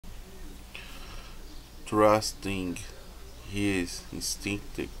trusting his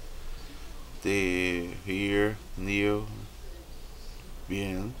instinct, the hare knew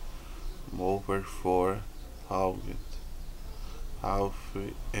being moved for Haugen, half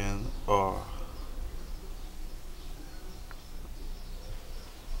an hour.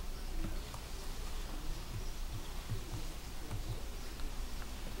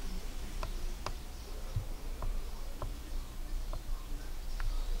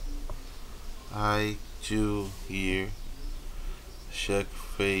 I too hear shook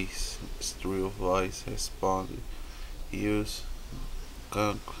face, still voice responded. Use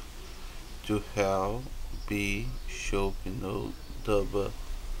gunk to hell be should no double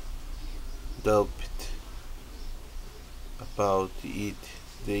doubt about it.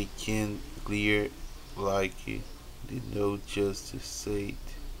 They can clear like it. They know just to say it.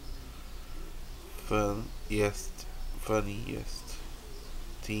 Funniest, funniest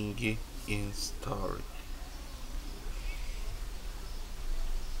thing in story.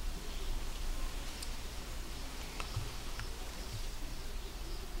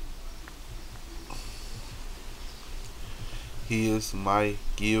 He is my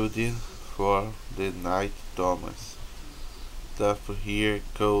guardian for the night, Thomas. Doth hear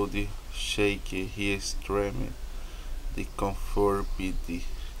cold shake his tremor. The comfort be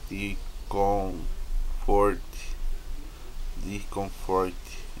the comfort, the comfort,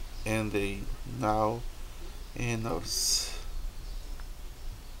 and they now in us.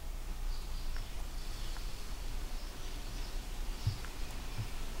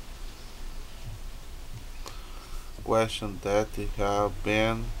 Question that have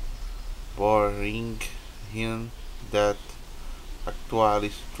been boring him that actually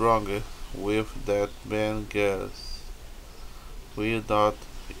stronger with that man girls. Will not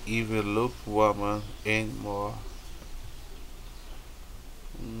even look woman anymore.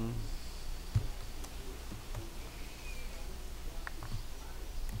 Mm.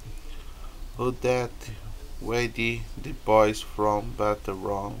 Who that? Ready the boys from battle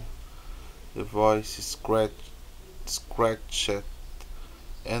room. The voice scratched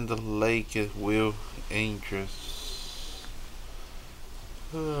and the lake will angels.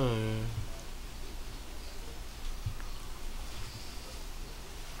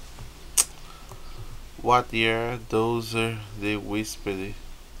 What year those they whispered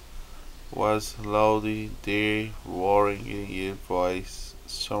was loudly their roaring voice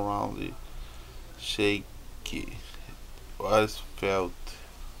surrounded, shaky, was felt.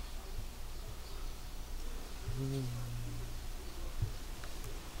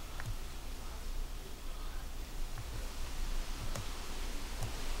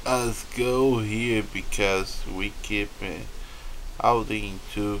 Let's go here because we keep outing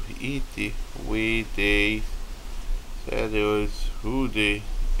to eat with the shadows, hoodie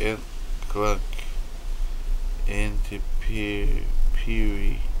and clunk and the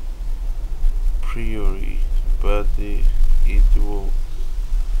priori, but it was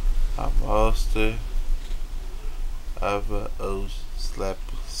a master of a slap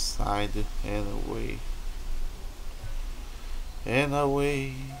side and away and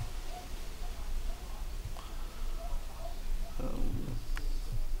away. Um,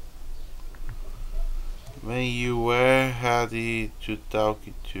 when you were ready to talk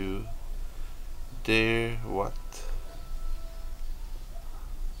to there what?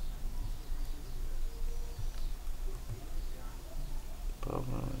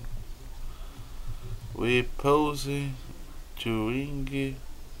 We pose to ring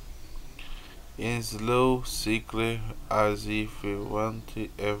in slow cycle as if we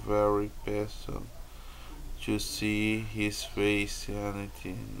wanted every person to see his face and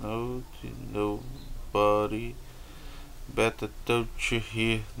no to nobody better touch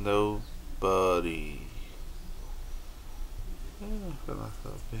here nobody.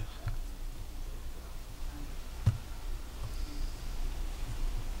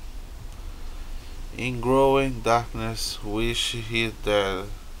 In growing darkness wish he that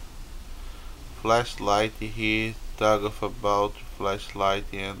flashlight he thought about flashlight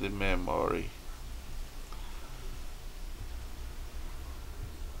and the memory.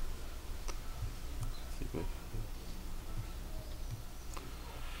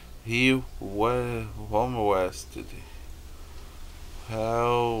 He was home wested.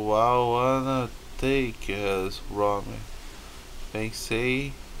 How I wanna take us from it.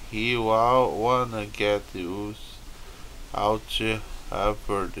 Pensei he wanna get us out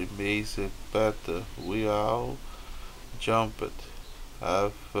after the maze better. We all jumped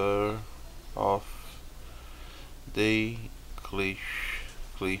after off the cliff.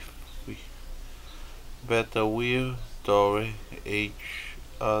 Better will story each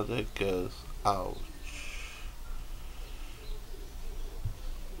other goes out.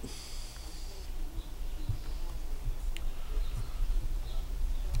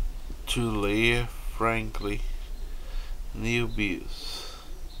 to Leah frankly newbies.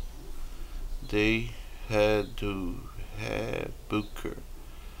 They had to have Booker,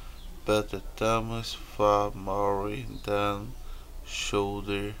 but Thomas far more than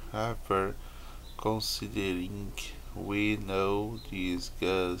shoulder ever considering we know these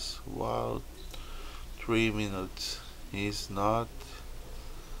guys while 3 minutes is not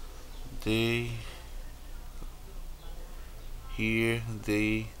they hear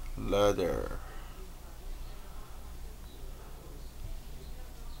the ladder.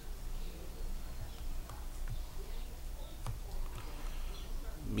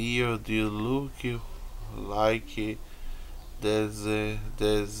 Mio do look like deserved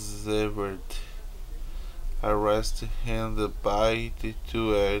arrest and bite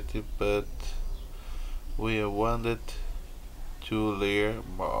to it, but we wanted to learn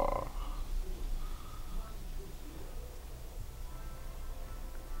more.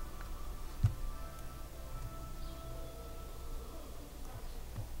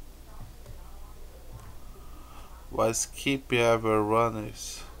 Was keep ever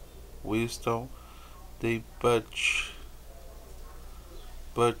runners wisdom the butcher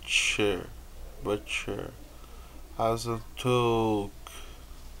butcher hasn't took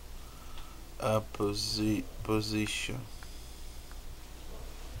a position.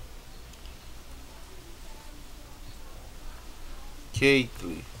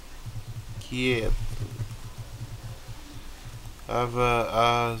 Quietly, quiet. Have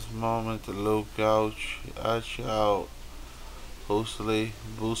a moment look out at our hostly,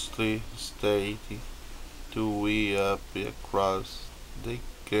 boostly state to way up across the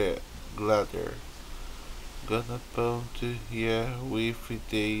ladder. Gonna point here with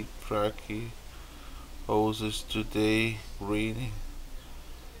the tracky hoses today, green.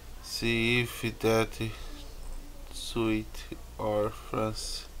 See if that sweet or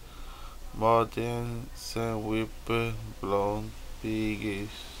France more than some whip blonde pigs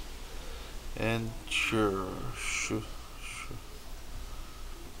and sure.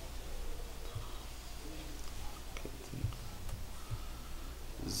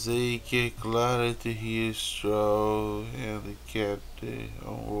 Zeke clarity his straw and kept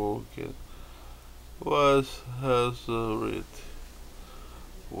unwoken was hazarded.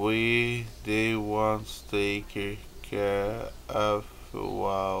 We they once take care of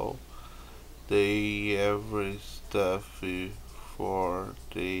while they every stuff for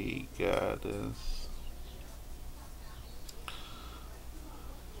the gardens.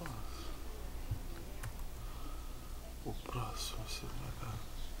 O próximo semana.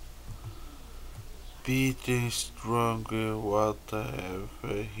 Peter stronger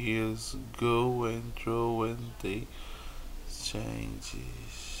whatever he is going through and they change.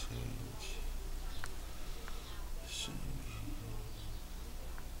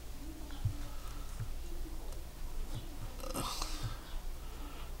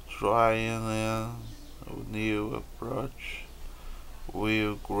 Trying a new approach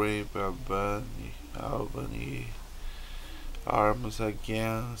will grab Albany arms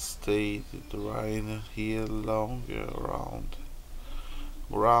again stayed trying here longer around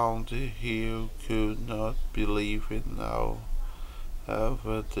ground he could not believe it now.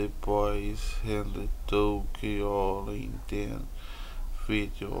 However the boys and the dog all in 10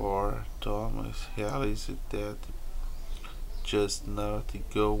 feet or Thomas realized that just not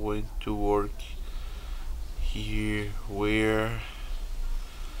going to work here where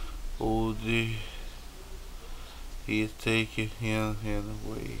would he take him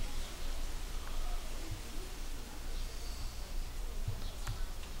anyway.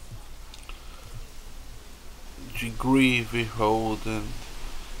 Grief holden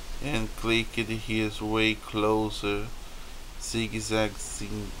and clicked his way closer, zigzag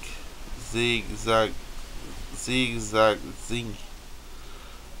zigzag zigzag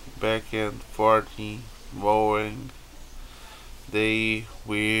back and forth, mowing. They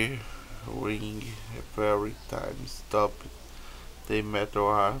were ring every time stopped. The metal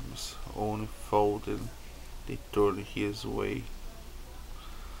arms unfolded. They turned his way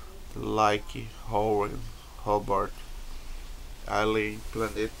like Howard Hobart, Alien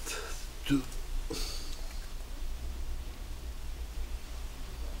Planet 2.